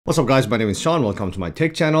What's up guys, my name is Sean, welcome to my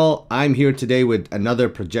tech channel. I'm here today with another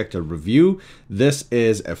projector review. This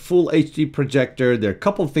is a full HD projector. There are a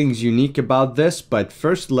couple things unique about this, but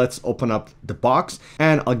first let's open up the box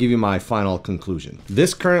and I'll give you my final conclusion.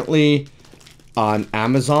 This currently on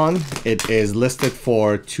Amazon, it is listed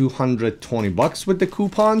for 220 bucks with the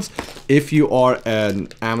coupons. If you are an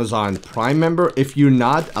Amazon Prime member, if you're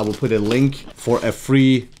not, I will put a link for a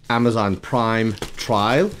free Amazon Prime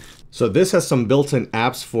trial. So this has some built-in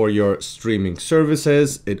apps for your streaming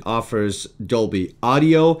services. It offers Dolby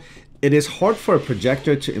audio. It is hard for a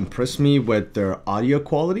projector to impress me with their audio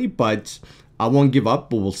quality, but I won't give up,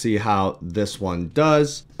 but we'll see how this one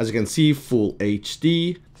does. As you can see, full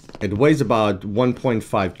HD. It weighs about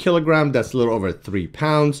 1.5 kilograms. That's a little over 3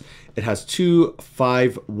 pounds. It has two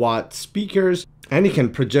 5-watt speakers and it can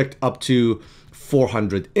project up to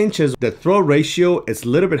 400 inches. The throw ratio is a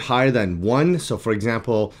little bit higher than 1. So for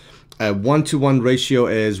example, a 1-to-1 ratio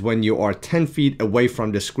is when you are 10 feet away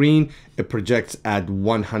from the screen, it projects at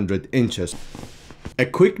 100 inches. A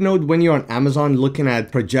quick note, when you're on Amazon looking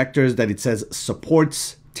at projectors that it says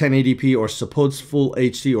supports 1080p or supports full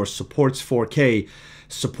HD or supports 4K,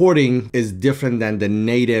 supporting is different than the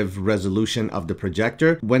native resolution of the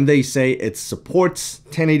projector. When they say it supports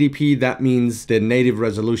 1080p, that means the native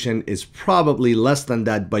resolution is probably less than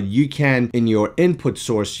that, but you can, in your input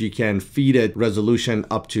source, you can feed it resolution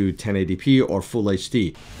up to 1080p or full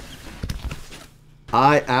HD.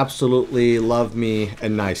 I absolutely love me a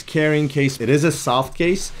nice carrying case. It is a soft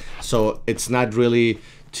case, so it's not really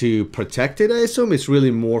to protect it, I assume. It's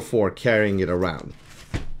really more for carrying it around.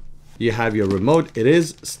 You have your remote. It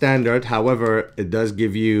is standard. However, it does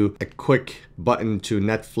give you a quick button to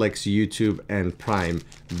Netflix, YouTube, and Prime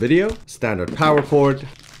Video. Standard power cord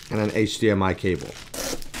and an HDMI cable.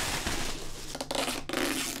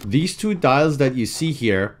 These two dials that you see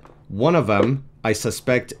here, one of them I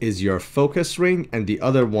suspect is your focus ring and the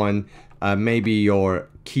other one may be your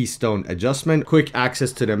keystone adjustment. Quick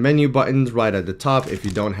access to the menu buttons right at the top if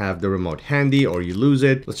you don't have the remote handy or you lose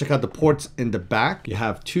it. Let's check out the ports in the back. You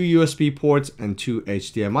have two USB ports and two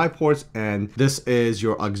HDMI ports, and this is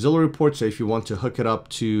your auxiliary port. So if you want to hook it up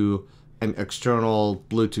to an external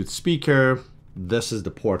Bluetooth speaker, this is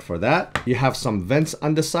the port for that. You have some vents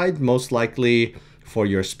on the side, most likely for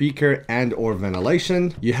your speaker and or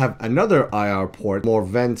ventilation. You have another IR port, more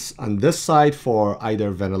vents on this side for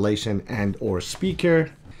either ventilation and or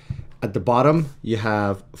speaker. At the bottom, you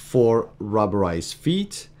have 4 rubberized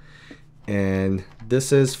feet, and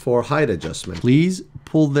this is for height adjustment. Please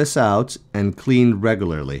pull this out and clean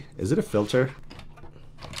regularly. Is it a filter?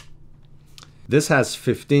 This has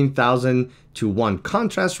 15,000 to 1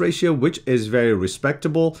 contrast ratio, which is very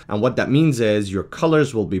respectable. And what that means is your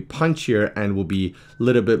colors will be punchier and will be a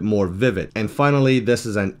little bit more vivid. And finally, this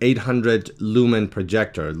is an 800 lumen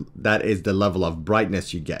projector. That is the level of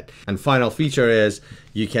brightness you get. And final feature is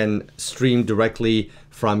you can stream directly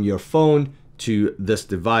from your phone to this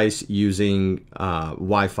device using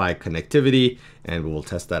Wi-Fi connectivity, and we will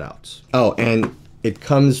test that out. Oh, and it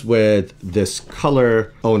comes with this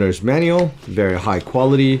color owner's manual, very high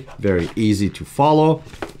quality, very easy to follow.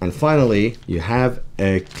 And finally, you have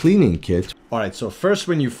a cleaning kit. All right, so first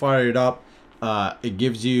when you fire it up, it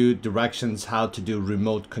gives you directions how to do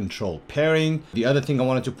remote control pairing. The other thing I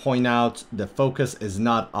wanted to point out, the focus is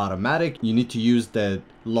not automatic. You need to use the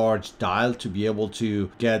large dial to be able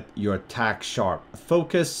to get your tack sharp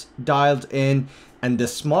focus dialed in. And the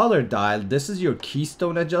smaller dial, this is your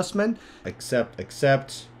keystone adjustment.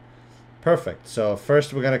 Accept. Perfect. So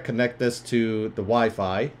first we're gonna connect this to the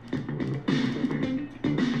Wi-Fi.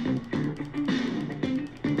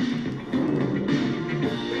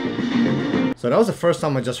 So that was the first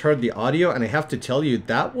time I just heard the audio, and I have to tell you,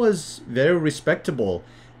 that was very respectable.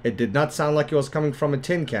 It did not sound like it was coming from a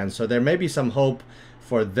tin can, so there may be some hope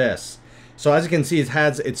for this. So as you can see, it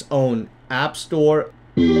has its own app store.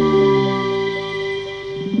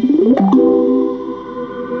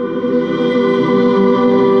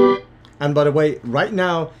 And by the way, right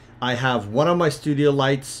now I have one of my studio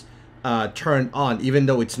lights turned on, even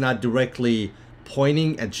though it's not directly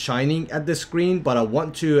pointing and shining at the screen, but I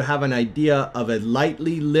want to have an idea of a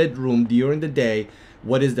lightly lit room during the day.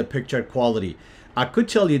 What is the picture quality? I could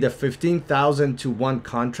tell you the 15,000 to 1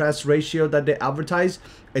 contrast ratio that they advertise.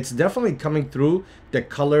 It's definitely coming through. The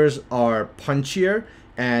colors are punchier,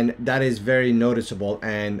 and that is very noticeable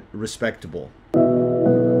and respectable.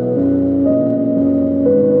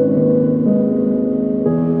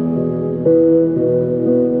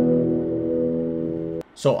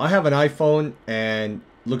 So I have an iPhone and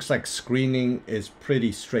looks like screening is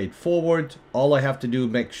pretty straightforward. All I have to do,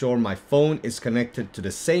 make sure my phone is connected to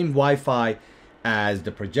the same Wi-Fi as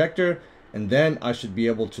the projector, and then I should be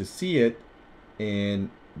able to see it in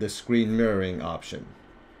the screen mirroring option.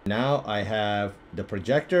 Now I have the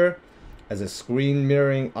projector as a screen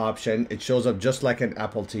mirroring option. It shows up just like an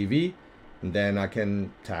Apple TV, and then I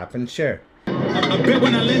can tap and share. I bet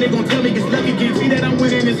when I land, they gon' tell me it's lucky. Can't see that I'm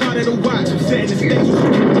winning, it's harder to watch. I'm setting the stage.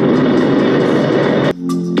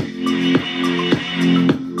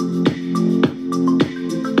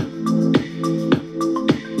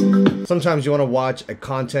 Sometimes you want to watch a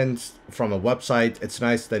content from a website. It's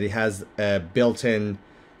nice that it has a built-in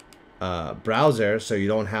browser, so you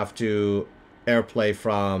don't have to AirPlay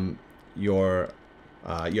from your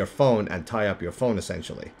phone and tie up your phone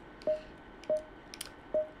essentially.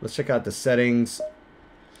 Let's check out the settings.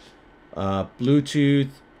 Bluetooth.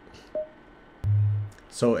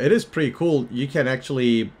 So it is pretty cool. You can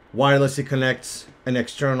actually wirelessly connect an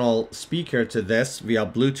external speaker to this via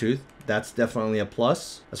Bluetooth. That's definitely a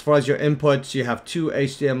plus. As far as your inputs, you have 2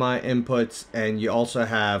 HDMI inputs, and you also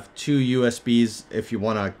have 2 USBs if you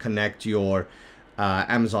want to connect your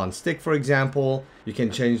Amazon stick, for example. You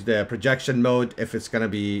can change the projection mode if it's going to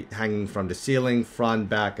be hanging from the ceiling, front,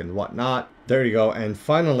 back, and whatnot. There you go. And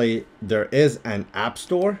finally, there is an app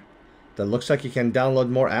store that looks like you can download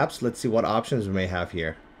more apps. Let's see what options we may have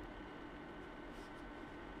here.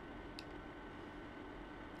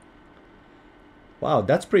 Wow,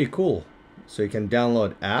 that's pretty cool. So you can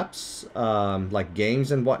download apps like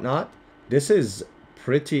games and whatnot. This is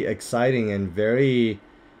pretty exciting and very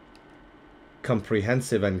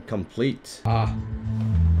comprehensive and complete.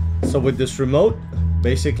 So with this remote,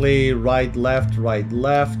 basically right, left,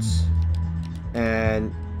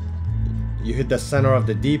 and you hit the center of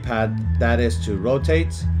the D-pad, that is to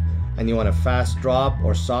rotate, and you want a fast drop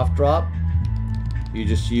or soft drop, you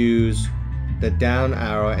just use the down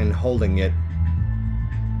arrow and holding it.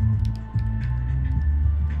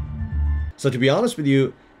 So to be honest with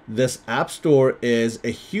you, this app store is a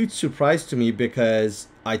huge surprise to me because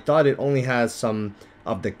I thought it only has some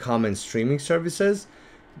of the common streaming services,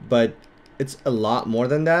 but it's a lot more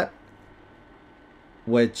than that,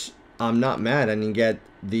 which I'm not mad, and you get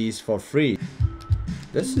these for free.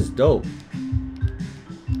 This is dope.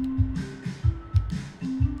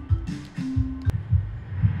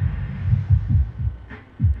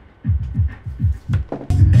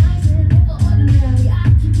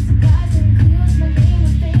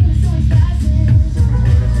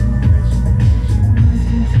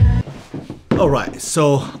 Alright,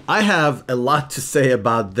 so I have a lot to say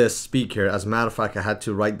about this speaker. As a matter of fact, I had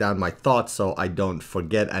to write down my thoughts so I don't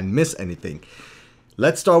forget and miss anything.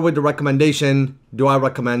 Let's start with the recommendation. Do I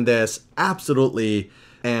recommend this? Absolutely.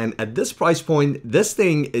 And at this price point, this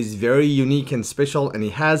thing is very unique and special, and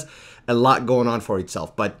it has a lot going on for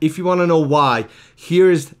itself. But if you want to know why,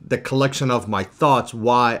 here's the collection of my thoughts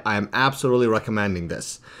why I am absolutely recommending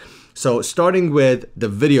this. So starting with the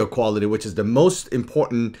video quality, which is the most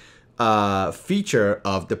important feature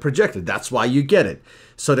of the projector. That's why you get it.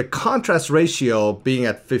 So the contrast ratio being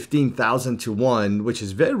at 15,000 to 1, which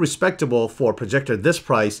is very respectable for a projector this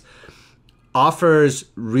price, offers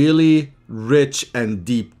really rich and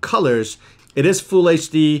deep colors. It is full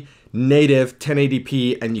HD, native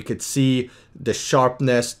 1080p, and you could see the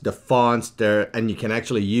sharpness, the fonts there, and you can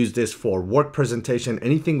actually use this for work presentation.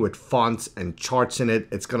 Anything with fonts and charts in it,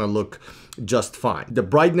 it's gonna look just fine. The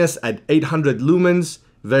brightness at 800 lumens,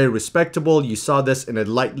 very respectable. You saw this in a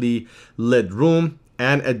lightly lit room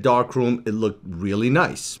and a dark room. It looked really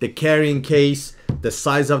nice. The carrying case, the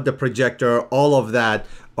size of the projector, all of that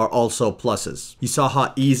are also pluses. You saw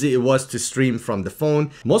how easy it was to stream from the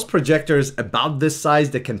phone. Most projectors about this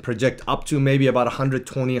size, they can project up to maybe about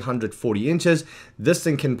 120, 140 inches. This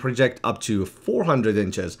thing can project up to 400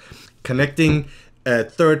 inches. Connecting a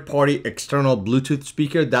third-party external Bluetooth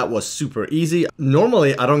speaker, that was super easy.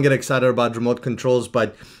 Normally, I don't get excited about remote controls,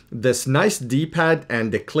 but this nice D-pad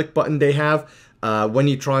and the click button they have, when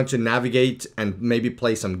you're trying to navigate and maybe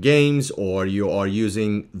play some games, or you are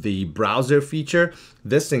using the browser feature,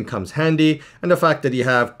 this thing comes handy. And the fact that you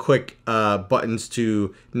have quick buttons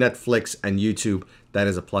to Netflix and YouTube, that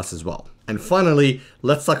is a plus as well. And finally,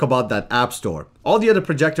 let's talk about that app store. All the other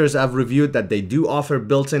projectors I've reviewed that they do offer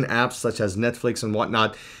built-in apps such as Netflix and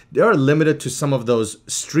whatnot, they are limited to some of those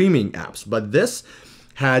streaming apps. But this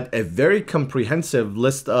had a very comprehensive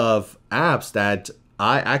list of apps that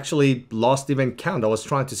I actually lost even count. I was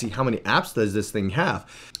trying to see how many apps does this thing have.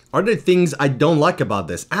 Are there things I don't like about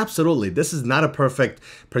this? Absolutely. This is not a perfect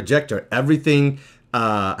projector. Everything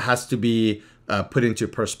has to be put into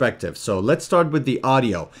perspective. So let's start with the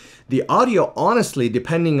audio. The audio, honestly,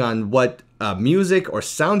 depending on what music or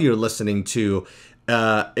sound you're listening to,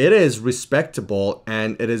 it is respectable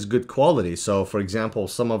and it is good quality. So for example,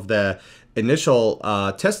 some of the initial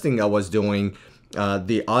testing I was doing,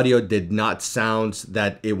 the audio did not sound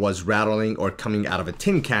that it was rattling or coming out of a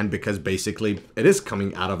tin can, because basically it is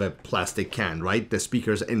coming out of a plastic can, right? The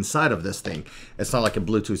speaker's inside of this thing. It's not like a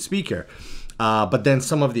Bluetooth speaker. But then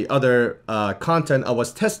some of the other content I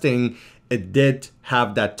was testing, it did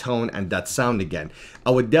have that tone and that sound again.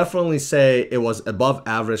 I would definitely say it was above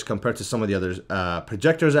average compared to some of the other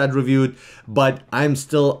projectors I'd reviewed, but I'm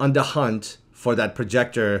still on the hunt for that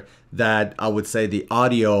projector that I would say the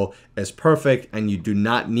audio is perfect and you do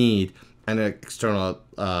not need an external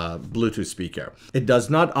Bluetooth speaker. It does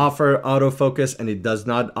not offer autofocus and it does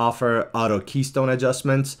not offer auto keystone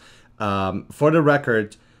adjustments. For the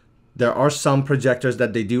record, there are some projectors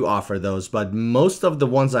that they do offer those, but most of the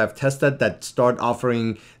ones I've tested that start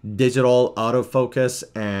offering digital autofocus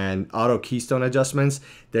and auto keystone adjustments,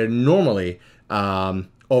 they're normally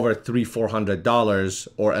over $300-400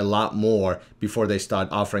 or a lot more before they start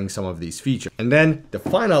offering some of these features. And then the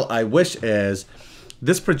final I wish is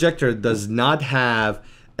this projector does not have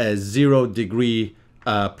a 0-degree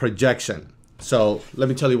projection. So let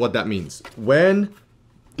me tell you what that means. When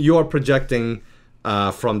you are projecting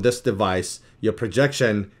from this device, your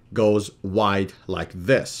projection goes wide like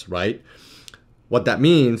this, right? What that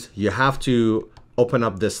means, you have to open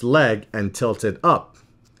up this leg and tilt it up.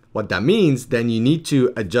 What that means, then you need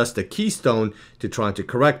to adjust the keystone to try to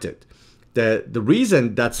correct it. The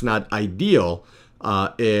reason that's not ideal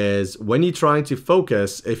is when you're trying to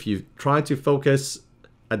focus, if you try to focus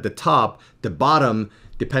at the top, the bottom,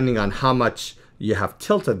 depending on how much you have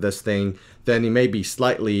tilted this thing, then it may be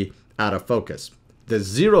slightly out of focus. The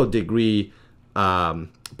 0-degree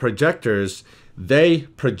projectors, they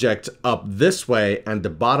project up this way and the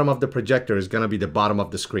bottom of the projector is going to be the bottom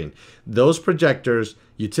of the screen. Those projectors,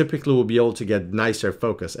 you typically will be able to get nicer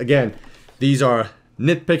focus. Again, these are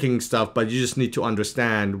nitpicking stuff, but you just need to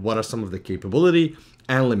understand what are some of the capability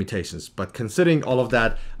and limitations. But considering all of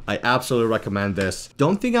that, I absolutely recommend this.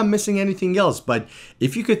 Don't think I'm missing anything else, but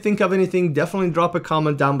if you could think of anything, definitely drop a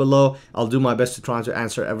comment down below. I'll do my best to try to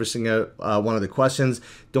answer every single one of the questions.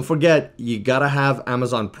 Don't forget, you gotta have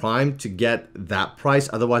Amazon Prime to get that price.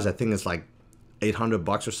 Otherwise, I think it's like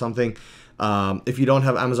 $800 or something. If you don't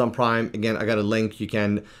have Amazon Prime, again, I got a link. You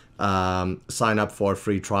can sign up for a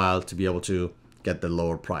free trial to be able to get the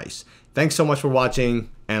lower price. Thanks so much for watching,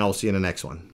 and I'll see you in the next one.